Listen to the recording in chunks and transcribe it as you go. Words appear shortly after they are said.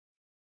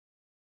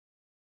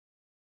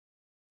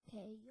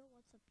Okay, yo,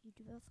 what's up,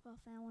 YouTube? Basketball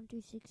fan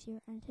 126 here,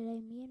 and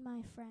today, me and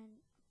my friend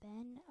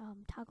Ben,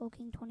 Taco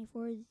King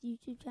 24's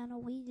YouTube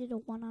channel, we did a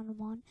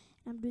one-on-one,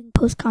 and I'm doing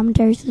post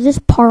commentary. So this is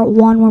part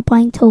 1. We're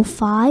playing till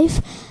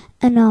 5,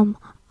 and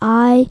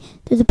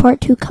there's a part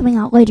 2 coming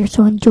out later.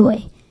 So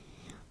enjoy.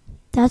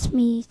 That's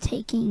me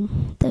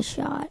taking the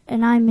shot,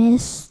 and I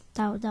missed.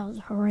 That was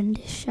a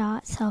horrendous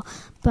shot.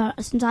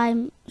 But since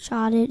I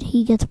shot it,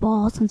 he gets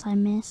ball since I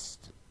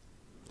missed.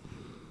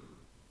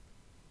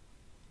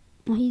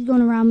 He's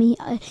going around me.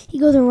 He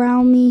goes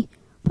around me,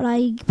 but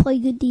I play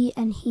good D,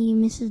 and he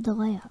misses the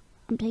layup.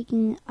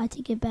 I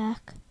take it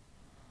back.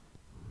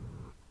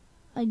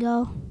 I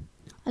go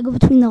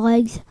between the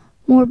legs,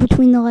 more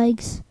between the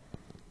legs.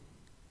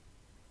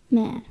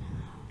 Man.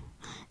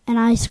 And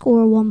I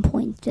score 1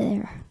 point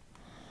there.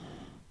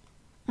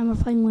 And we're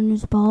playing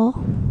winner's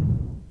ball.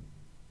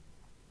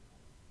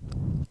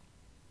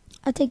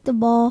 I take the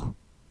ball.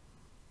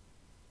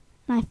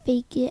 I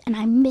fake it, and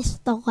I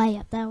missed the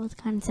layup. That was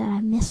kind of sad. I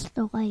missed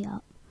the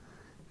layup.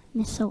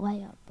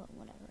 But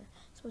whatever.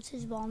 So it's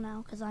his ball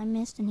now because I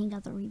missed, and he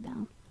got the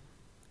rebound.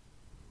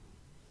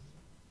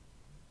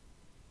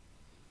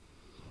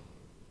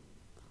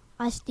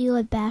 I steal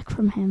it back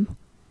from him.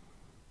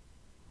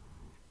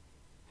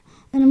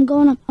 And I'm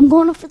going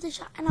up for the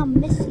shot, and I'm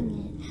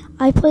missing it.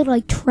 I played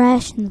like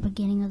trash in the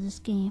beginning of this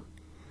game.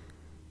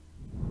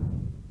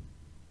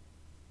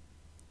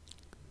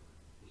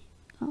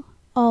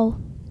 Oh.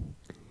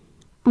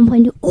 I'm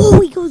playing to.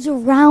 Oh, he goes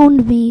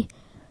around me,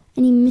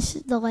 and he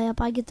misses the layup.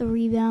 I get the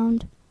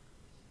rebound.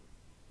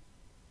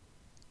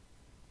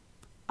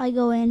 I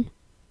go in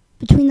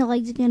between the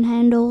legs again,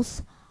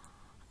 handles.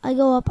 I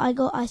go up.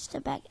 I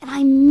step back, and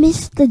I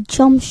miss the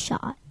jump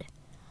shot.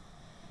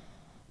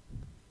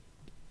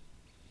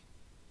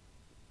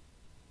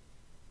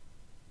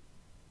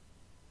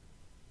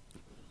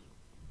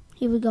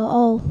 Here we go.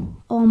 Oh,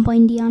 I'm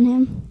playing D on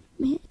him.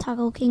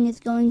 Taco King is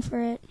going for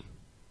it.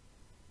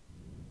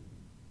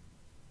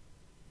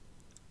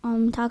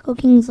 Taco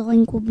King's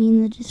link will be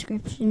in the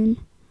description.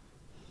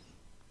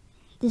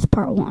 This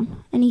part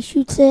 1. And he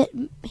shoots it,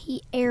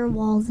 he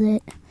airwalls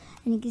it,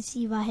 and you can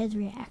see by his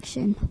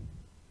reaction.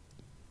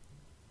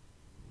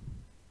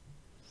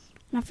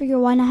 And I figure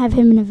why not have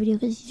him in a video,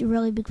 because he's a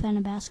really big fan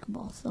of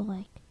basketball. So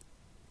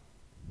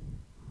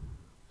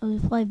we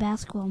play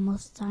basketball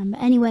most of the time.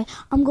 But anyway,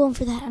 I'm going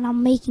for that, and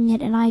I'm making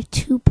it, and I have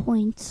 2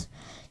 points.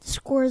 The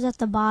score is at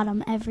the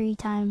bottom every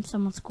time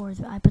someone scores,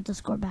 but I put the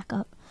score back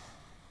up.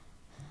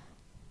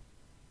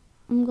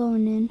 I'm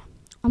going in.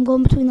 I'm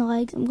going between the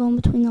legs.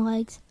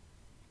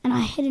 And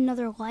I hit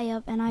another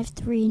layup, and I have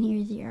 3 and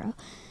here's 0.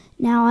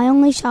 Now, I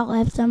only shot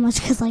layups that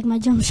much because, my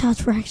jump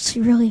shots were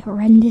actually really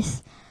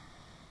horrendous.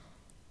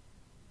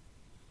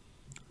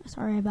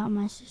 Sorry about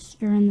my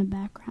sister in the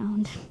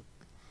background.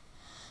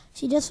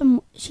 She's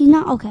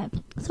not, okay.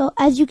 So,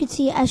 as you can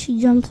see, as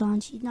she jumps on,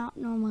 she's not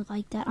normally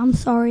like that. I'm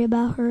sorry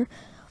about her.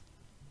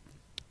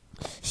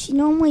 She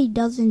normally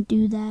doesn't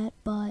do that,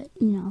 but,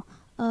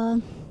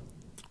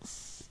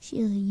 she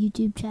has a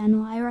YouTube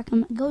channel. I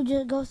recommend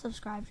go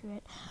subscribe to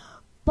it.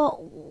 But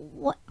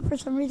for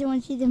some reason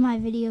when she's in my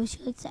videos,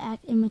 she likes to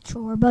act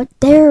immature. But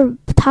there,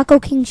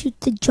 Taco King shoots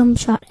the jump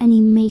shot and he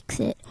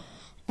makes it.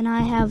 And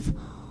I have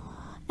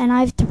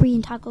 3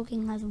 and Taco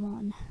King has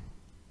 1.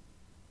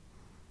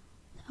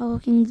 Taco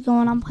King's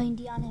going. I'm playing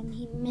D on him.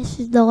 He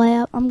misses the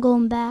layup. I'm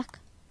going back.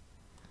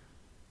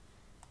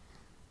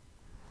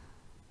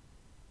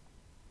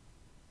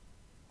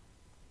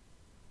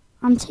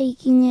 I'm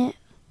taking it.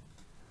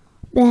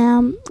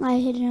 Bam, I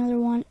hit another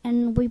one,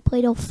 and we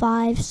played till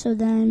 5, so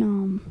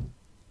then,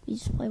 we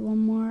just play one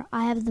more.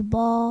 I have the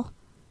ball.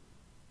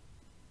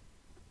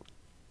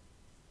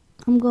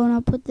 I'm going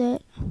up with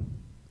it.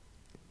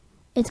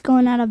 It's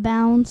going out of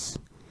bounds.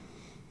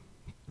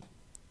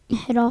 It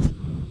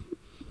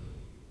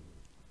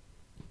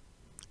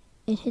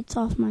hits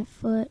off my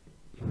foot.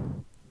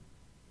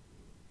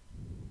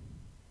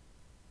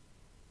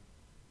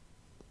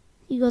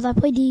 He goes, I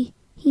play D.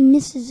 He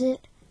misses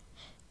it.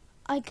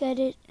 I get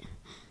it.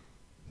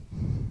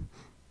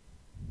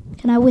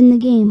 Can I win the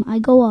game? I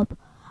go up.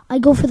 I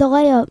go for the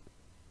layup.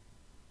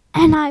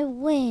 And I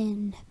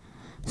win.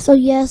 So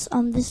yes,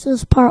 this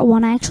was part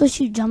 1. I actually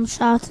shoot jump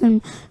shots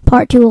in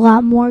part 2 a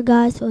lot more,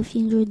 guys. So if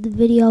you enjoyed the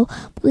video,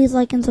 please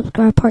like and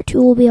subscribe. Part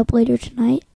 2 will be up later tonight.